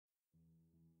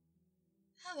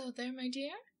Hello there, my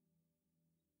dear.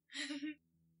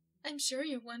 I'm sure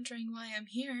you're wondering why I'm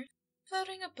here,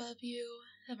 floating above you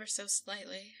ever so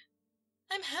slightly.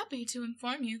 I'm happy to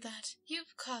inform you that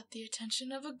you've caught the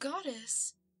attention of a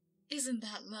goddess. Isn't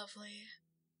that lovely?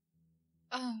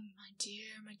 Oh, my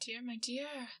dear, my dear, my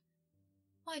dear.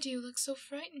 Why do you look so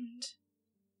frightened?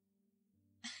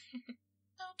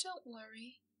 Oh, don't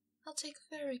worry. I'll take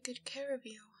very good care of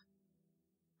you.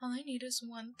 All I need is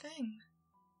one thing.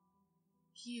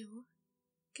 You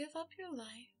give up your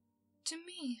life to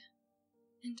me,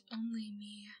 and only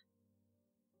me.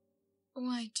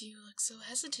 Why do you look so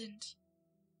hesitant?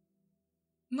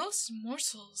 Most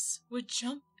mortals would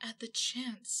jump at the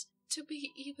chance to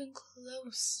be even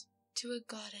close to a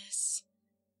goddess,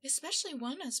 especially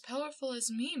one as powerful as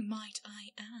me, might I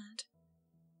add.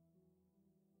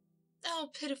 Oh,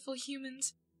 pitiful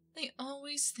humans, they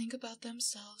always think about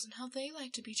themselves and how they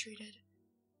like to be treated.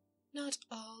 Not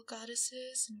all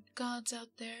goddesses and gods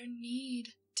out there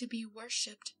need to be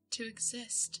worshipped to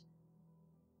exist.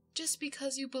 Just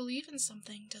because you believe in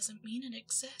something doesn't mean it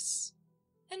exists.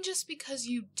 And just because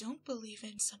you don't believe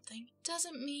in something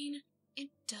doesn't mean it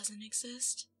doesn't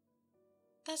exist.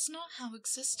 That's not how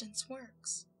existence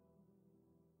works.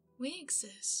 We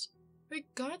exist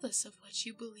regardless of what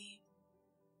you believe.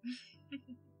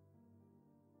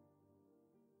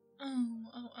 Oh.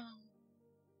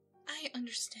 I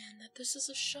understand that this is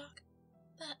a shock,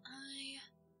 that I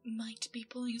might be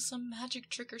pulling some magic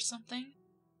trick or something.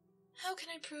 How can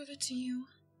I prove it to you?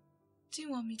 Do you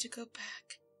want me to go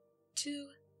back to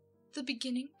the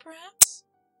beginning, perhaps?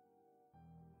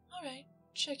 Alright,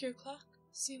 check your clock,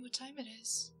 see what time it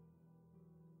is.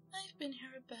 I've been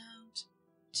here about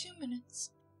 2 minutes.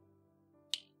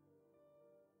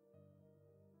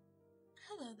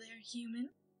 Hello there, human.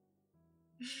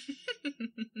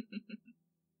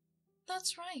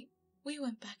 That's right, we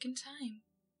went back in time.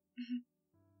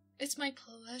 It's my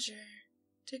pleasure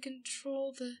to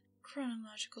control the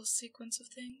chronological sequence of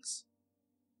things.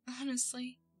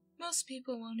 Honestly, most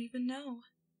people won't even know.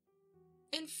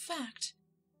 In fact,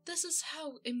 this is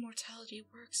how immortality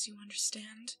works, you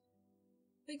understand.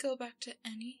 We go back to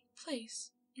any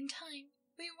place in time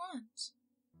we want.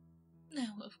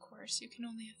 Now, of course, you can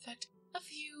only affect a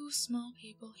few small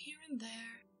people here and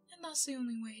there, and that's the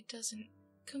only way it doesn't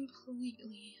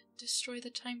completely destroy the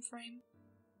time frame.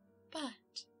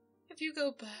 But if you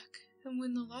go back and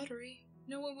win the lottery,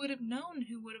 no one would have known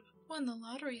who would have won the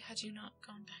lottery had you not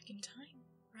gone back in time,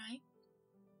 right?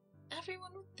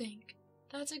 Everyone would think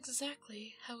that's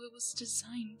exactly how it was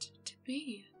designed to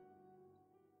be.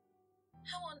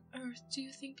 How on earth do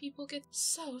you think people get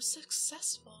so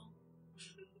successful?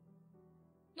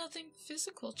 Nothing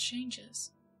physical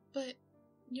changes, but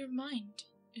your mind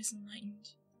is enlightened.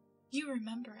 You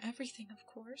remember everything, of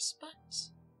course, but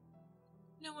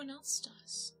no one else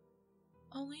does.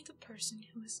 Only the person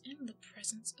who is in the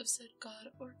presence of said god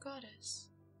or goddess.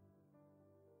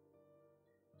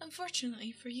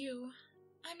 Unfortunately for you,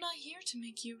 I'm not here to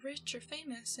make you rich or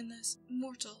famous in this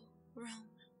mortal realm.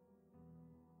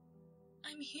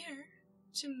 I'm here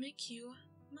to make you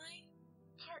my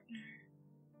partner.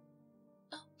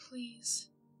 Oh, please.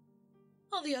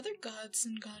 All the other gods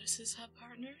and goddesses have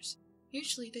partners.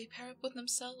 Usually they pair up with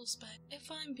themselves, but if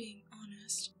I'm being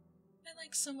honest, I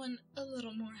like someone a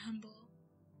little more humble.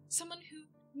 Someone who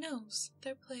knows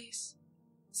their place.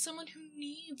 Someone who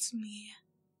needs me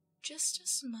just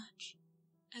as much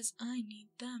as I need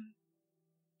them,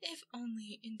 if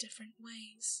only in different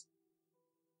ways.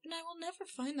 And I will never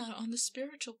find that on the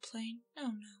spiritual plane,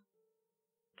 no.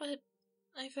 But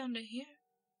I found it here,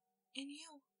 in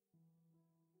you.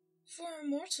 For a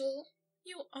mortal,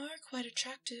 you are quite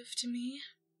attractive to me.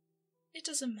 It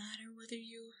doesn't matter whether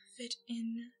you fit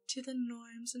in to the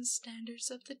norms and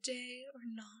standards of the day or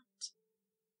not.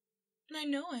 And I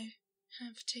know I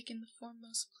have taken the form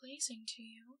most pleasing to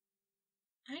you.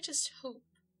 I just hope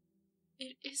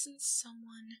it isn't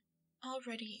someone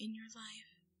already in your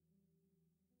life.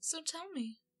 So tell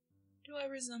me, do I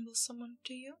resemble someone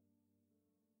to you?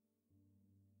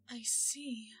 I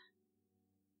see.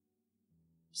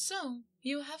 So,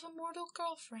 you have a mortal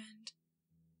girlfriend,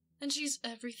 and she's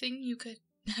everything you could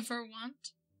ever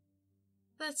want?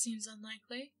 That seems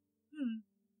unlikely.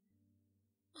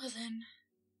 Well then,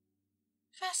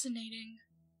 fascinating.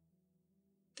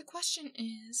 The question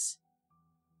is,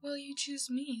 will you choose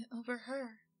me over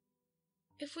her?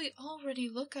 If we already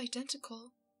look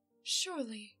identical,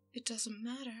 surely it doesn't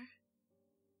matter.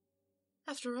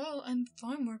 After all, I'm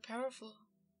far more powerful.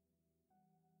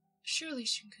 Surely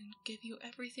she could give you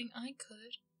everything I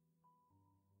could.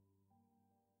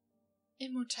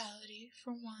 Immortality,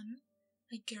 for one,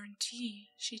 I guarantee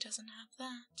she doesn't have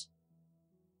that.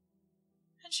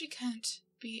 And she can't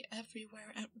be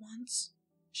everywhere at once.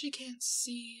 She can't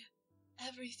see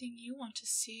everything you want to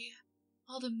see,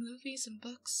 all the movies and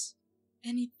books,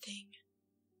 anything.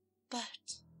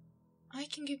 But I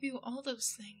can give you all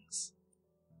those things,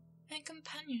 and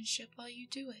companionship while you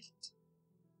do it.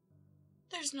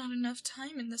 There's not enough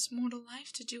time in this mortal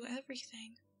life to do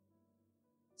everything.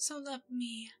 So let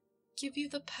me give you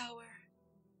the power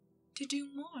to do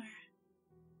more.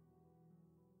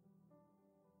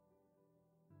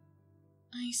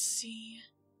 I see.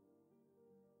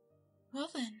 Well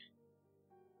then,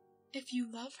 if you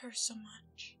love her so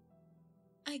much,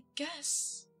 I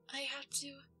guess I have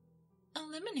to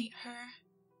eliminate her.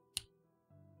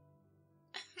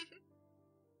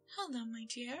 Hello, my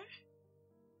dear.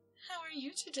 How are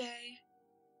you today?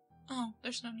 Oh,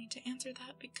 there's no need to answer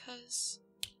that because...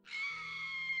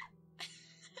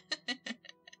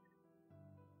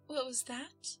 What was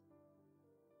that?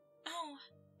 Oh,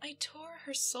 I tore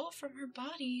her soul from her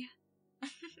body.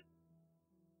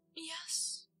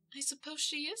 Yes, I suppose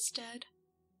she is dead.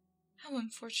 How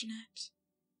unfortunate.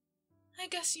 I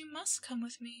guess you must come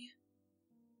with me.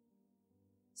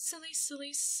 Silly,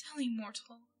 silly, silly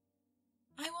mortal.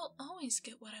 I will always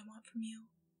get what I want from you.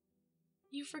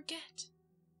 You forget,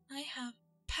 I have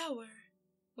power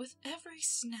with every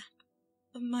snap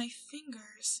of my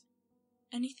fingers.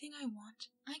 Anything I want,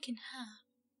 I can have.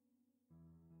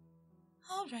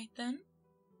 Alright then.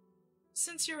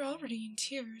 Since you're already in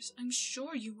tears, I'm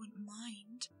sure you wouldn't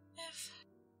mind if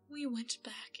we went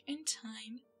back in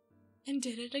time and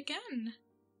did it again.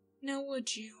 Now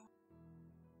would you?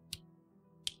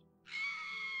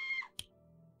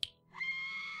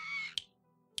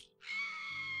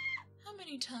 How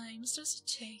many times does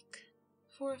it take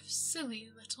for a silly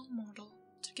little mortal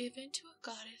to give in to a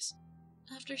goddess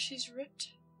after she's ripped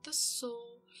the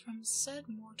soul from said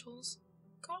mortal's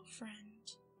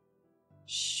girlfriend?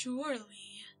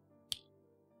 Surely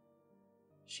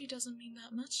she doesn't mean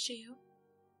that much to you.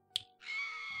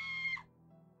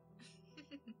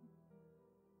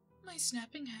 My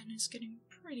snapping hand is getting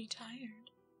pretty tired.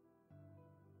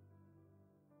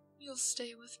 You'll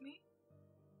stay with me?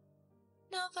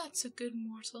 Now that's a good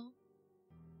mortal.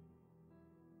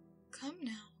 Come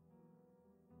now.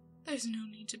 There's no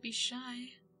need to be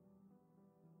shy.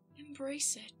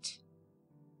 Embrace it.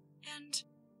 And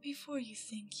before you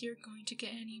think you're going to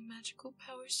get any magical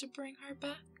powers to bring her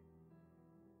back,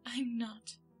 I'm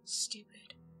not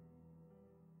stupid.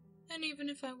 And even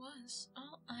if I was,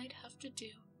 all I'd have to do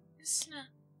is snap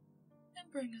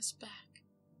and bring us back,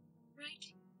 right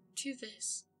to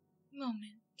this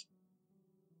moment.